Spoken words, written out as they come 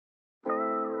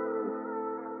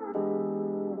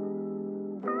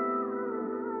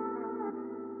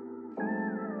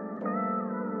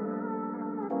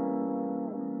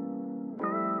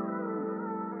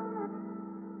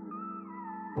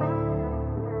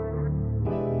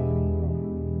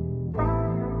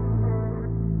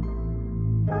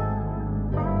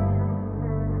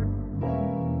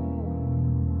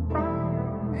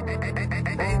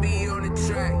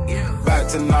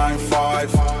to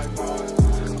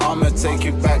 9-5. I'ma take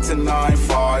you back to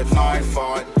 9-5,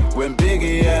 9-5. When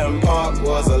Biggie and Pac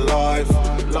was alive,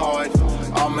 live.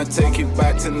 I'ma take you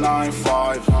back to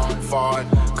 9-5,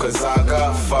 5. Cause I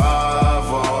got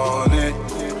 5 on it.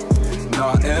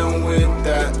 Nothing with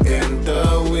that in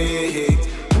the week.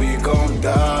 We gon'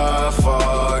 die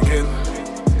fucking.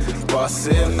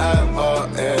 Bustin' at our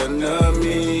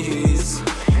enemies.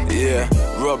 Yeah,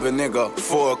 rob a nigga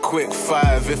for a quick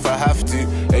 5 if I have to.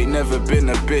 Ain't never been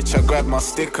a bitch, I grab my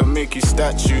stick and make you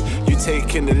statue. You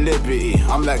taking the liberty,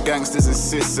 I'm like gangsters in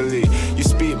Sicily. You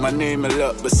speak my name a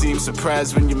lot, but seem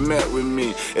surprised when you met with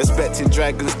me. Expecting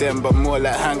dragons then, but more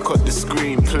like Hancock the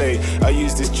screenplay. I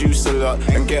use this juice a lot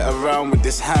and get around with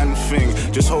this hand thing.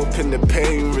 Just hoping the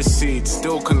pain recedes,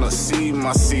 still cannot see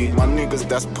my seed. My niggas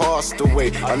that's passed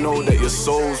away, I know that your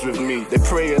soul's with me. They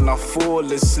pray and I fall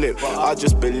and slip, I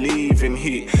just believe in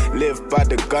heat. Live by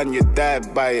the gun, you die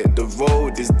by it, the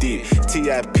road is deep.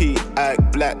 TIP,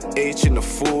 act black, H in the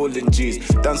falling G's.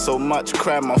 Done so much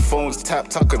crime, my phone's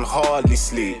tapped, I can hardly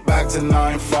sleep. Back to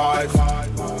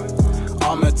 9-5,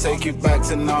 I'ma take you back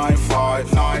to 9-5,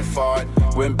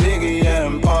 9-5. When Biggie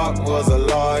and Pac was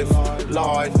alive,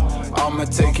 live. I'ma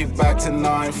take you back to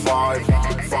 9-5,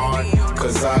 5.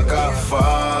 Cause I got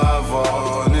 5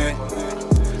 on it.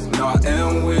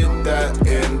 Nothing with that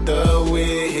in the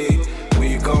week.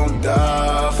 We gon'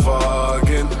 die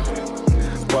fucking.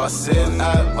 Bustin'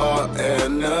 at our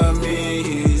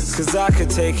enemies. Cause I could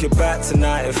take you back to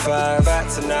 95, back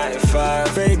to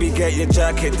 95. Baby, get your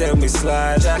jacket, then we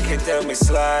slide, jacket, then we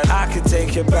slide. I could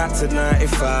take you back to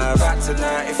 95, back to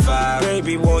 95.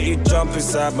 Baby, won't you jump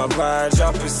inside my ride,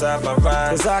 jump inside my ride.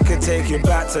 Cause I could take you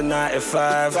back to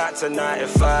 95, back to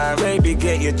 95. Baby,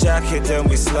 get your jacket, then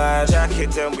we slide,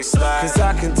 jacket, then we slide. Cause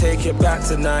I can take you back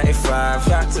to 95,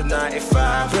 back to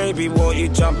 95. Baby, won't you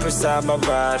jump inside my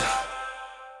ride?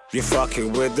 You're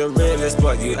fucking with the realest,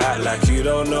 but you act like you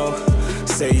don't know.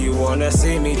 Say you wanna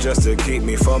see me just to keep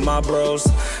me from my bros.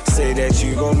 Say that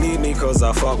you gon' leave me cause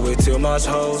I fuck with too much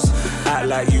hoes. Act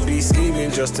like you be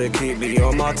scheming just to keep me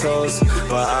on my toes.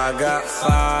 But I got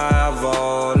 5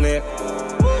 on it.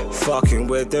 Fucking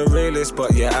with the realest,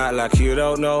 but you act like you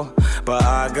don't know. But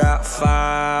I got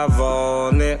 5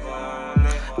 on it.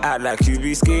 Act like you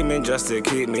be scheming just to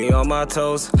keep me on my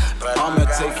toes. But I'ma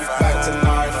take you back to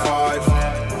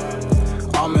 9-5.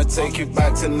 I'ma take you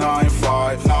back to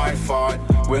 9-5, 9-5.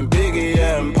 When Biggie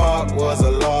and Pac was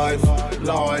alive,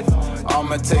 live.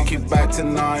 I'ma take you back to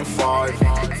 9-5,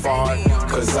 5.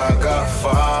 Cause I got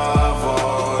 5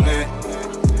 on it.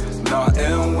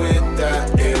 Nothing with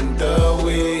that in the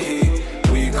week.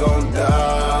 We gon'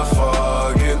 die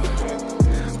fucking.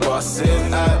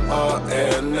 Bustin' at our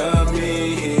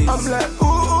enemies. I'm like, ooh,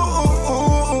 ooh,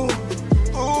 ooh,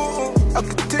 ooh, ooh. I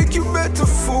could take you back to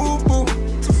football,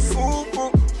 to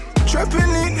football. Trapping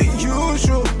in the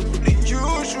usual, the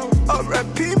usual.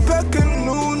 R.I.P. back in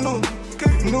Nyne.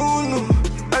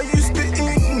 I used to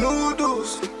eat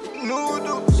noodles,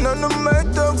 noodles. None of my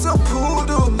dogs are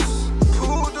poodles,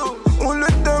 poodles. All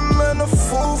of them men are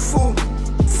foo-foo,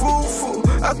 foo-foo.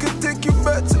 I could take you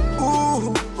back to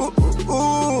ooh, ooh, ooh,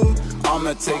 ooh.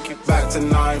 I'ma take you back to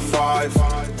 9-5.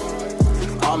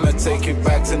 I'ma take you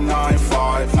back to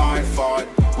 9-5, 9-5.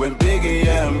 When Biggie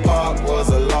and Pac was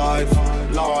alive,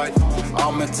 live.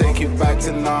 I'ma take you back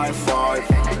to 9-5,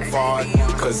 5.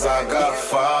 Cause I got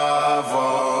 5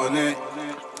 on it.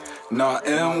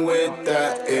 Nothing with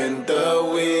that in the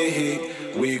week.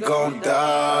 We gon'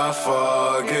 die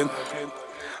fucking.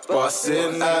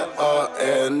 Bustin' at our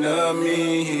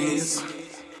enemies.